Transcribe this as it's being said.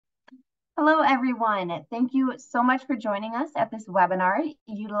Hello, everyone. Thank you so much for joining us at this webinar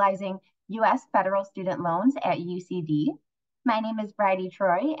utilizing U.S. federal student loans at UCD. My name is Bridie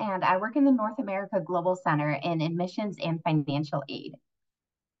Troy, and I work in the North America Global Center in Admissions and Financial Aid.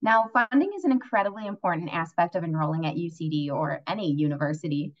 Now, funding is an incredibly important aspect of enrolling at UCD or any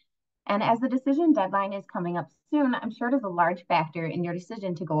university. And as the decision deadline is coming up soon, I'm sure it is a large factor in your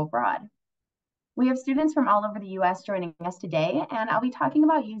decision to go abroad. We have students from all over the U.S. joining us today, and I'll be talking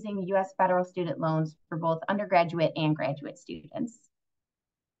about using U.S. federal student loans for both undergraduate and graduate students.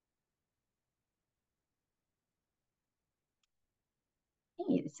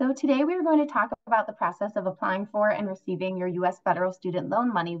 So today we are going to talk about the process of applying for and receiving your U.S. federal student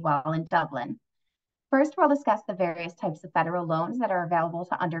loan money while in Dublin. First, we'll discuss the various types of federal loans that are available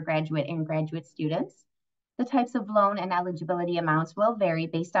to undergraduate and graduate students. The types of loan and eligibility amounts will vary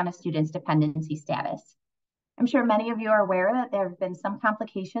based on a student's dependency status. I'm sure many of you are aware that there have been some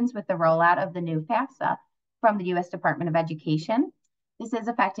complications with the rollout of the new FAFSA from the U.S. Department of Education. This is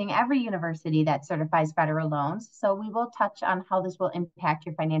affecting every university that certifies federal loans, so we will touch on how this will impact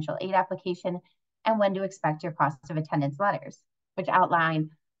your financial aid application and when to expect your cost of attendance letters, which outline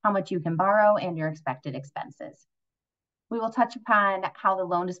how much you can borrow and your expected expenses. We will touch upon how the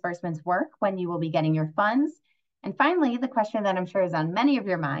loan disbursements work, when you will be getting your funds, and finally, the question that I'm sure is on many of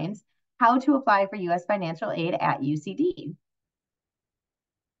your minds, how to apply for U.S. financial aid at UCD.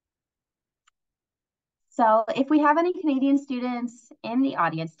 So if we have any Canadian students in the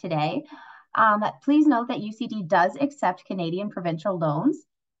audience today, please note that UCD does accept Canadian provincial loans.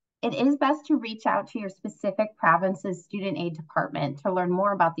 It is best to reach out to your specific province's student aid department to learn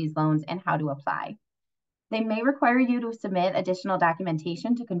more about these loans and how to apply. They may require you to submit additional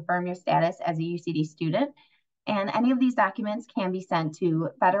documentation to confirm your status as a UCD student, and any of these documents can be sent to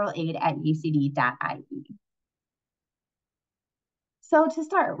federalaid@ucd.ie. So to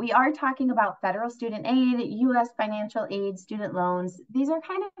start, we are talking about federal student aid, U.S. financial aid, student loans. These are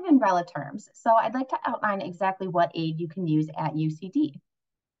kind of umbrella terms. So I'd like to outline exactly what aid you can use at UCD.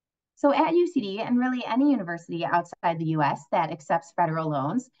 So at UCD, and really any university outside the U.S. that accepts federal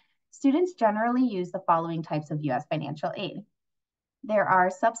loans, students generally use the following types of U.S. financial aid. There are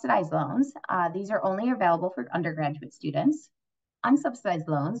subsidized loans. These are only available for undergraduate students. Unsubsidized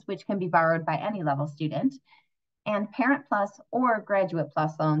loans, which can be borrowed by any level student. And Parent Plus or Graduate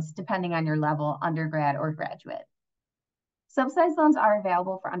Plus loans, depending on your level, undergrad or graduate. Subsidized loans are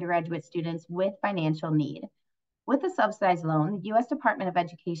available for undergraduate students with financial need. With a subsidized loan, the U.S. Department of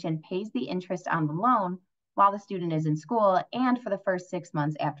Education pays the interest on the loan while the student is in school and for the first 6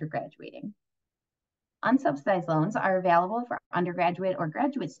 months after graduating. Unsubsidized loans are available for undergraduate or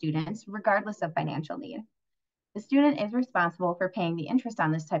graduate students, regardless of financial need. The student is responsible for paying the interest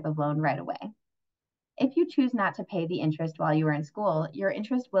on this type of loan right away. If you choose not to pay the interest while you are in school, your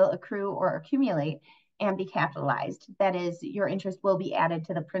interest will accrue or accumulate and be capitalized. That is, your interest will be added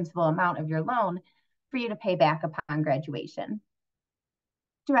to the principal amount of your loan for you to pay back upon graduation.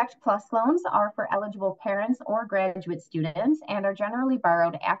 Direct Plus loans are for eligible parents or graduate students and are generally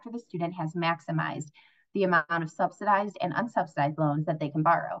borrowed after the student has maximized the amount of subsidized and unsubsidized loans that they can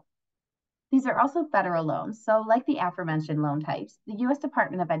borrow. These are also federal loans, so like the aforementioned loan types, the U.S.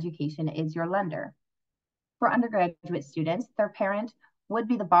 Department of Education is your lender. For undergraduate students, their parent would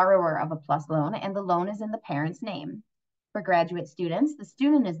be the borrower of a PLUS loan and the loan is in the parent's name. For graduate students, the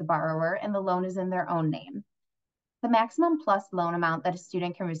student is the borrower and the loan is in their own name. The maximum PLUS loan amount that a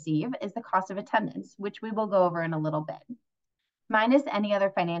student can receive is the cost of attendance, which we will go over in a little bit, minus any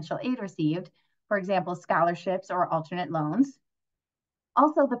other financial aid received, for example, scholarships or alternate loans.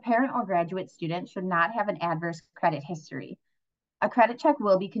 Also, the parent or graduate student should not have an adverse credit history. A credit check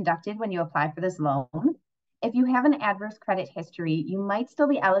will be conducted when you apply for this loan. If you have an adverse credit history, you might still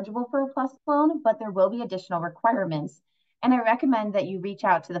be eligible for a PLUS loan, but there will be additional requirements. And I recommend that you reach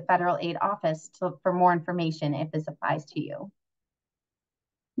out to the Federal Aid Office for more information if this applies to you.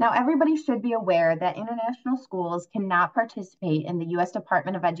 Now, everybody should be aware that international schools cannot participate in the U.S.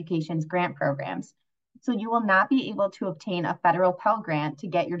 Department of Education's grant programs. So you will not be able to obtain a federal Pell Grant to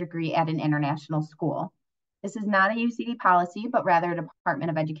get your degree at an international school. This is not a UCD policy, but rather a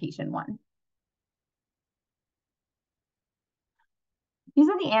Department of Education one. These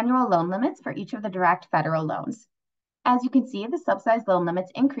are the annual loan limits for each of the direct federal loans. As you can see, the subsidized loan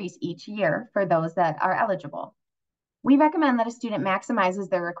limits increase each year for those that are eligible. We recommend that a student maximizes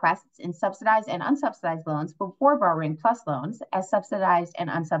their requests in subsidized and unsubsidized loans before borrowing PLUS loans, as subsidized and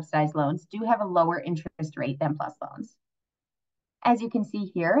unsubsidized loans do have a lower interest rate than PLUS loans. As you can see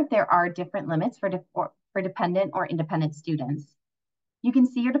here, there are different limits for dependent or independent students. You can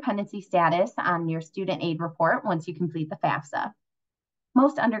see your dependency status on your student aid report once you complete the FAFSA.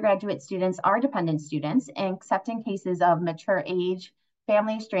 Most undergraduate students are dependent students, except in cases of mature age,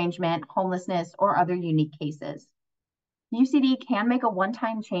 family estrangement, homelessness, or other unique cases. UCD can make a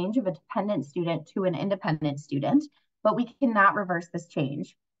one-time change of a dependent student to an independent student, but we cannot reverse this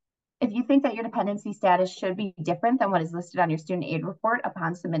change. If you think that your dependency status should be different than what is listed on your student aid report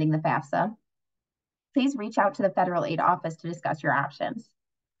upon submitting the FAFSA, please reach out to the Federal Aid Office to discuss your options.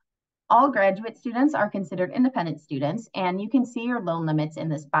 All graduate students are considered independent students, and you can see your loan limits in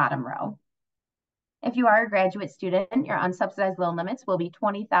this bottom row. If you are a graduate student, your unsubsidized loan limits will be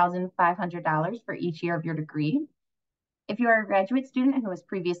 $20,500 for each year of your degree. If you are a graduate student who has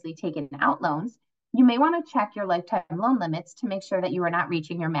previously taken out loans, you may want to check your lifetime loan limits to make sure that you are not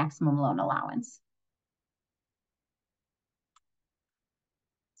reaching your maximum loan allowance.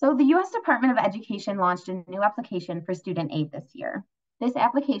 So the U.S. Department of Education launched a new application for student aid this year. This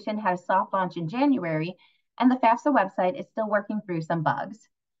application had a soft launch in January, and the FAFSA website is still working through some bugs.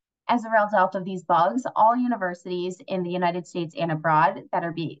 As a result of these bugs, all universities in the United States and abroad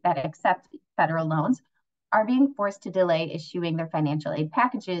that accept federal loans are being forced to delay issuing their financial aid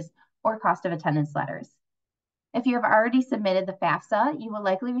packages or cost of attendance letters. If you have already submitted the FAFSA, you will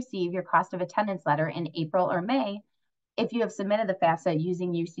likely receive your cost of attendance letter in April or May if you have submitted the FAFSA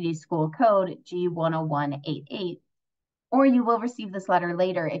using UCD school code G10188, or you will receive this letter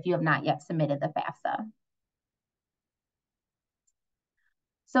later if you have not yet submitted the FAFSA.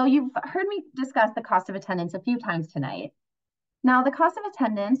 So you've heard me discuss the cost of attendance a few times tonight. Now, the cost of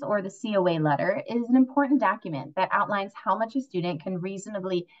attendance, or the COA letter, is an important document that outlines how much a student can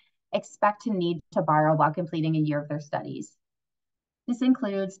reasonably expect to need to borrow while completing a year of their studies. This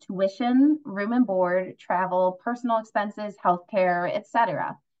includes tuition, room and board, travel, personal expenses, healthcare,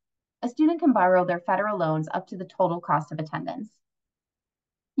 etc. A student can borrow their federal loans up to the total cost of attendance.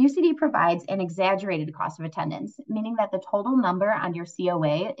 UCD provides an exaggerated cost of attendance, meaning that the total number on your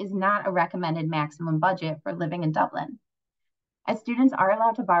COA is not a recommended maximum budget for living in Dublin. As students are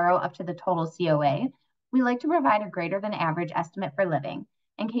allowed to borrow up to the total COA, we like to provide a greater than average estimate for living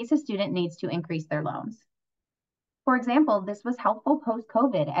in case a student needs to increase their loans. For example, this was helpful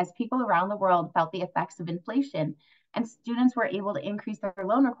post-COVID as people around the world felt the effects of inflation and students were able to increase their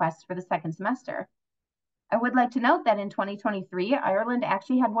loan requests for the second semester. I would like to note that in 2023, Ireland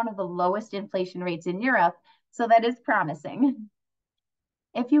actually had one of the lowest inflation rates in Europe, so that is promising.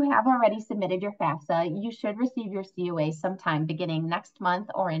 If you have already submitted your FAFSA, you should receive your COA sometime beginning next month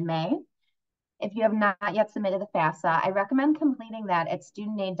or in May. If you have not yet submitted the FAFSA, I recommend completing that at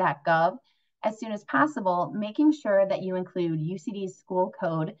studentaid.gov as soon as possible, making sure that you include UCD's school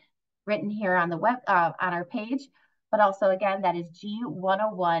code written here on the web on our page, but also again, that is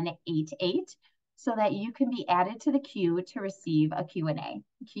G10188, so that you can be added to the queue to receive a Q&A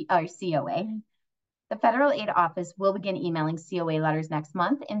or COA. The Federal Aid Office will begin emailing COA letters next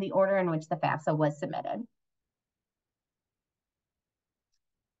month in the order in which the FAFSA was submitted.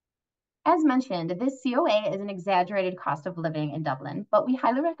 As mentioned, this COA is an exaggerated cost of living in Dublin, but we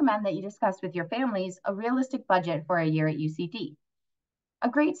highly recommend that you discuss with your families a realistic budget for a year at UCD. A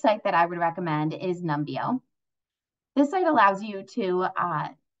great site that I would recommend is Numbeo. This site allows you to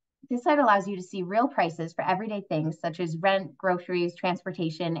see real prices for everyday things such as rent, groceries,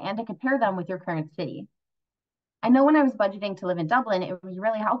 transportation, and to compare them with your current city. I know when I was budgeting to live in Dublin, it was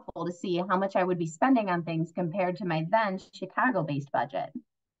really helpful to see how much I would be spending on things compared to my then Chicago-based budget.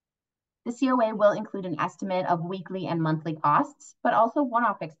 The COA will include an estimate of weekly and monthly costs, but also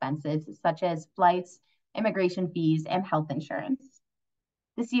one-off expenses such as flights, immigration fees, and health insurance.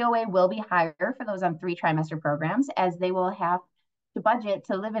 The COA will be higher for those on 3 trimester programs, as they will have to budget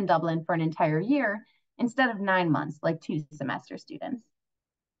to live in Dublin for an entire year instead of 9 months like 2 semester students.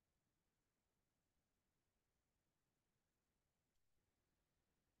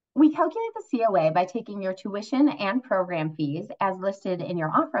 We calculate the COA by taking your tuition and program fees as listed in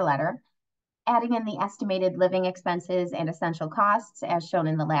your offer letter, adding in the estimated living expenses and essential costs as shown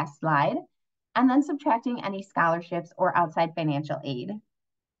in the last slide, and then subtracting any scholarships or outside financial aid.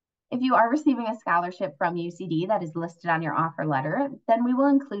 If you are receiving a scholarship from UCD that is listed on your offer letter, then we will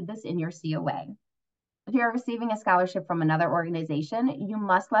include this in your COA. If you are receiving a scholarship from another organization, you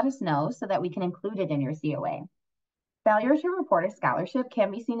must let us know so that we can include it in your COA. Failure to report a scholarship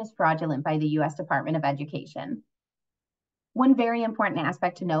can be seen as fraudulent by the U.S. Department of Education. One very important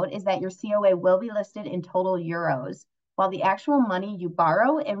aspect to note is that your COA will be listed in total euros, while the actual money you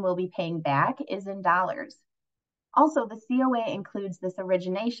borrow and will be paying back is in dollars. Also, the COA includes this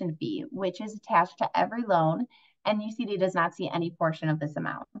origination fee, which is attached to every loan, and UCD does not see any portion of this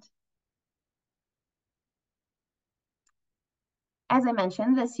amount. As I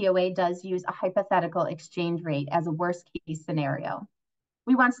mentioned, the COA does use a hypothetical exchange rate as a worst case scenario.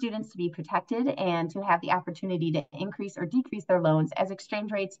 We want students to be protected and to have the opportunity to increase or decrease their loans as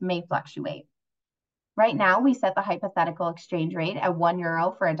exchange rates may fluctuate. Right now, we set the hypothetical exchange rate at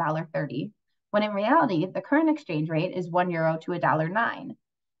 €1 for $1.30, when in reality, the current exchange rate is €1 to $1.09.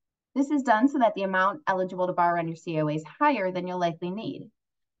 This is done so that the amount eligible to borrow on your COA is higher than you'll likely need.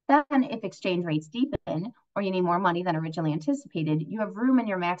 Then, if exchange rates deepen or you need more money than originally anticipated, you have room in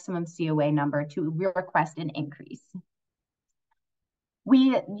your maximum COA number to request an increase.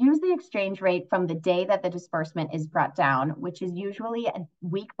 We use the exchange rate from the day that the disbursement is brought down, which is usually a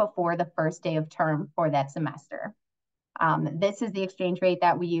week before the first day of term for that semester. This is the exchange rate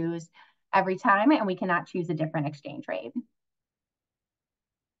that we use every time, and we cannot choose a different exchange rate.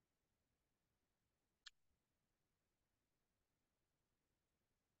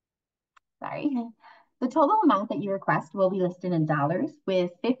 Sorry. The total amount that you request will be listed in dollars,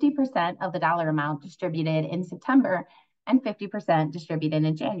 with 50% of the dollar amount distributed in September and 50% distributed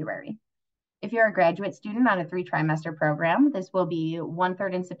in January. If you're a graduate student on a 3-trimester program, this will be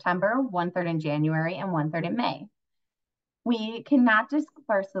 1/3 in September, 1/3 in January, and 1/3 in May. We cannot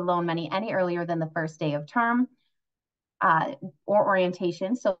disperse the loan money any earlier than the first day of term or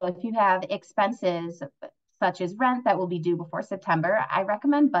orientation. So if you have expenses such as rent that will be due before September, I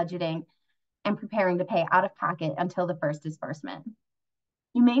recommend budgeting and preparing to pay out of pocket until the first disbursement.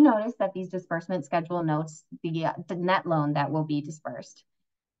 You may notice that these disbursement schedule notes the net loan that will be dispersed.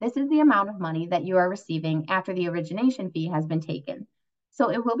 This is the amount of money that you are receiving after the origination fee has been taken. So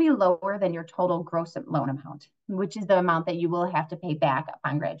it will be lower than your total gross loan amount, which is the amount that you will have to pay back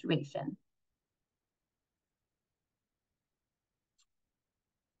upon graduation.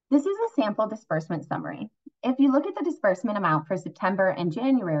 This is a sample disbursement summary. If you look at the disbursement amount for September and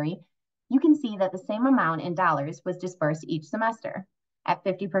January, you can see that the same amount in dollars was dispersed each semester at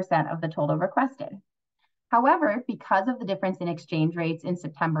 50% of the total requested. However, because of the difference in exchange rates in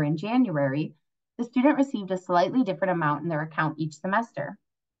September and January, the student received a slightly different amount in their account each semester.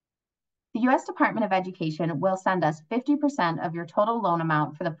 The U.S. Department of Education will send us 50% of your total loan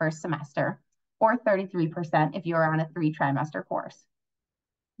amount for the first semester, or 33% if you are on a 3-trimester course.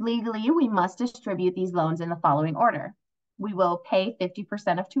 Legally, we must distribute these loans in the following order. We will pay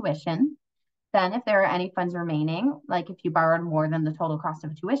 50% of tuition. Then, if there are any funds remaining, like if you borrowed more than the total cost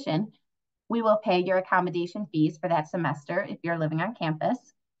of tuition, we will pay your accommodation fees for that semester if you're living on campus.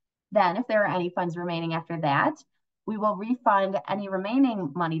 Then, if there are any funds remaining after that, we will refund any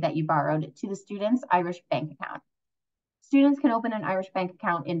remaining money that you borrowed to the student's Irish bank account. Students can open an Irish bank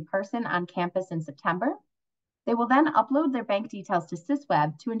account in person on campus in September. They will then upload their bank details to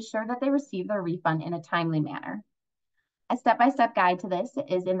SysWeb to ensure that they receive their refund in a timely manner. A step-by-step guide to this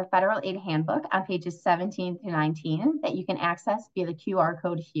is in the Federal Aid Handbook on pages 17 to 19 that you can access via the QR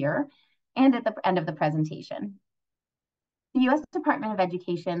code here and at the end of the presentation. The U.S. Department of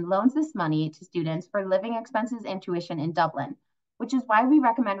Education loans this money to students for living expenses and tuition in Dublin, which is why we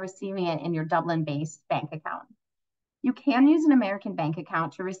recommend receiving it in your Dublin-based bank account. You can use an American bank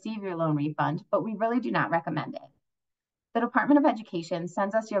account to receive your loan refund, but we really do not recommend it. The Department of Education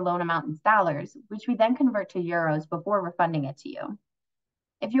sends us your loan amount in dollars, which we then convert to euros before refunding it to you.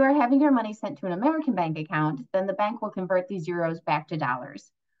 If you are having your money sent to an American bank account, then the bank will convert these euros back to dollars.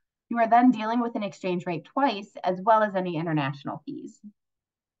 You are then dealing with an exchange rate twice, as well as any international fees.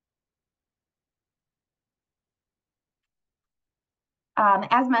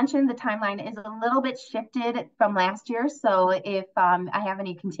 As mentioned, the timeline is a little bit shifted from last year. So if I have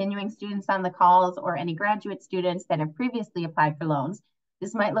any continuing students on the calls or any graduate students that have previously applied for loans,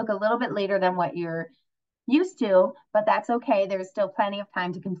 this might look a little bit later than what you're used to, but that's okay. There's still plenty of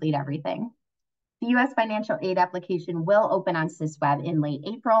time to complete everything. The U.S. financial aid application will open on SysWeb in late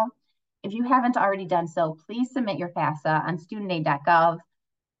April. If you haven't already done so, please submit your FAFSA on studentaid.gov.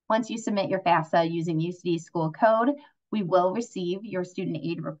 Once you submit your FAFSA using UCD school code, we will receive your student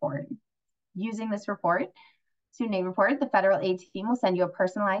aid report. Using this report, student aid report, the federal aid team will send you a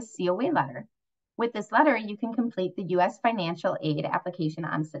personalized COA letter. With this letter, you can complete the U.S. financial aid application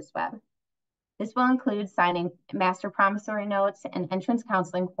on SysWeb. This will include signing master promissory notes, an entrance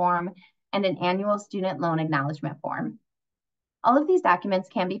counseling form, and an annual student loan acknowledgement form. All of these documents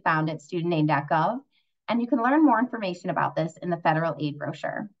can be found at studentaid.gov, and you can learn more information about this in the federal aid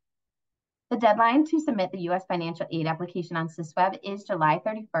brochure. The deadline to submit the U.S. financial aid application on SysWeb is July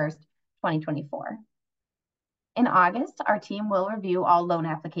 31st, 2024. In August, our team will review all loan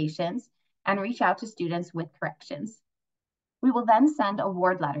applications and reach out to students with corrections. We will then send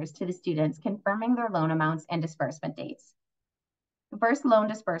award letters to the students confirming their loan amounts and disbursement dates. The first loan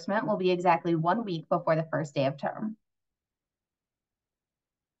disbursement will be exactly 1 week before the first day of term.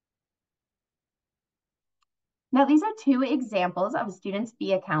 Now, these are two examples of a student's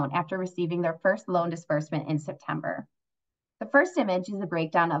fee account after receiving their first loan disbursement in September. The first image is a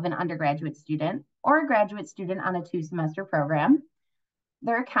breakdown of an undergraduate student or a graduate student on a 2-semester program,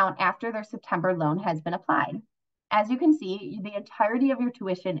 their account after their September loan has been applied. As you can see, the entirety of your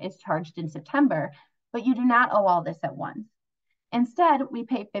tuition is charged in September, but you do not owe all this at once. Instead, we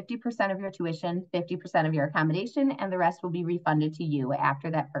pay 50% of your tuition, 50% of your accommodation, and the rest will be refunded to you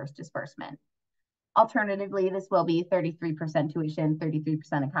after that first disbursement. Alternatively, this will be 33% tuition,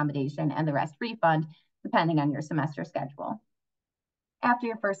 33% accommodation, and the rest refund, depending on your semester schedule. After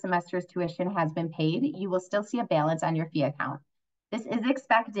your first semester's tuition has been paid, you will still see a balance on your fee account. This is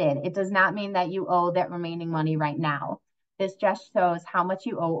expected. It does not mean that you owe that remaining money right now. This just shows how much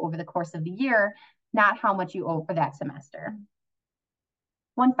you owe over the course of the year, not how much you owe for that semester.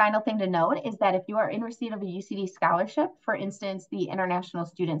 One final thing to note is that if you are in receipt of a UCD scholarship, for instance, the International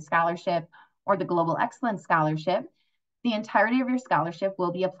Student Scholarship or the Global Excellence Scholarship, the entirety of your scholarship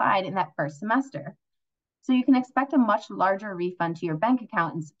will be applied in that first semester. So you can expect a much larger refund to your bank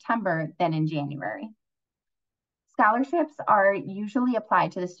account in September than in January. Scholarships are usually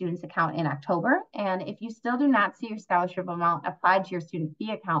applied to the student's account in October, and if you still do not see your scholarship amount applied to your student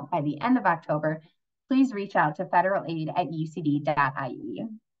fee account by the end of October, please reach out to federalaid@ucd.ie.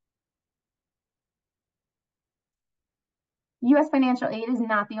 U.S. financial aid is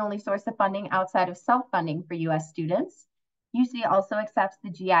not the only source of funding outside of self-funding for U.S. students. UCD also accepts the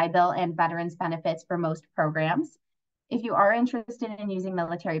GI Bill and veterans benefits for most programs. If you are interested in using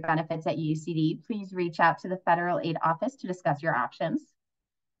military benefits at UCD, please reach out to the Federal Aid Office to discuss your options.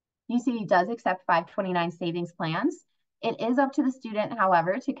 UCD does accept 529 savings plans. It is up to the student,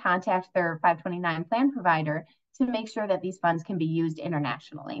 however, to contact their 529 plan provider to make sure that these funds can be used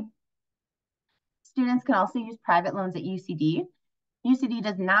internationally. Students can also use private loans at UCD. UCD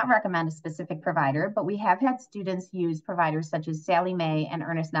does not recommend a specific provider, but we have had students use providers such as Sallie Mae and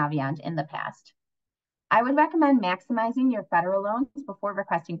Ernest Navient in the past. I would recommend maximizing your federal loans before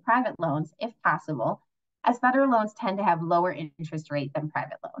requesting private loans if possible, as federal loans tend to have lower interest rate than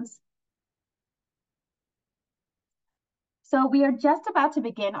private loans. So we are just about to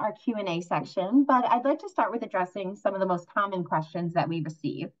begin our Q&A section, but I'd like to start with addressing some of the most common questions that we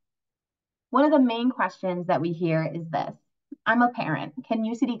receive. One of the main questions that we hear is this: I'm a parent. Can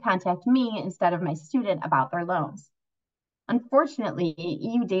UCD contact me instead of my student about their loans? Unfortunately,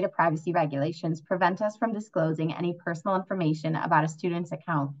 EU data privacy regulations prevent us from disclosing any personal information about a student's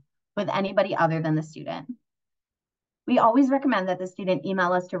account with anybody other than the student. We always recommend that the student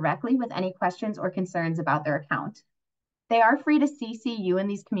email us directly with any questions or concerns about their account. They are free to CC you in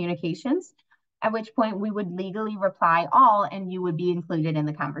these communications, at which point we would legally reply all and you would be included in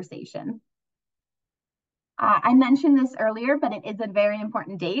the conversation. I mentioned this earlier, but it is a very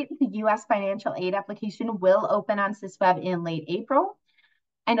important date. The U.S. financial aid application will open on SysWeb in late April.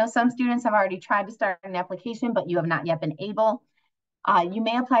 I know some students have already tried to start an application, but you have not yet been able. You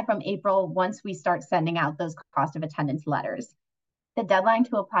may apply from April once we start sending out those cost of attendance letters. The deadline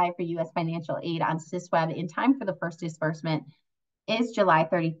to apply for U.S. financial aid on SysWeb in time for the first disbursement is July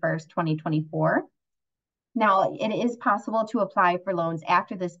 31st, 2024. Now, it is possible to apply for loans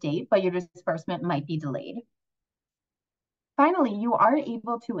after this date, but your disbursement might be delayed. Finally, you are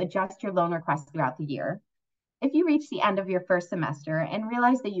able to adjust your loan request throughout the year. If you reach the end of your first semester and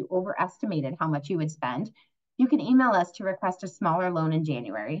realize that you overestimated how much you would spend, you can email us to request a smaller loan in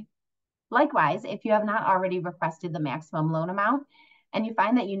January. Likewise, if you have not already requested the maximum loan amount and you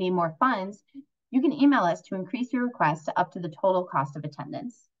find that you need more funds, you can email us to increase your request up to the total cost of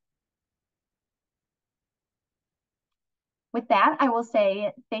attendance. With that, I will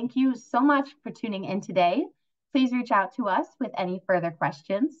say thank you so much for tuning in today. Please reach out to us with any further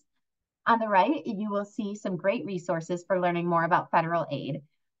questions. On the right, you will see some great resources for learning more about federal aid.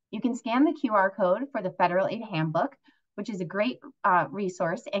 You can scan the QR code for the Federal Aid Handbook, which is a great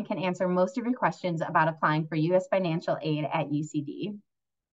resource and can answer most of your questions about applying for U.S. financial aid at UCD.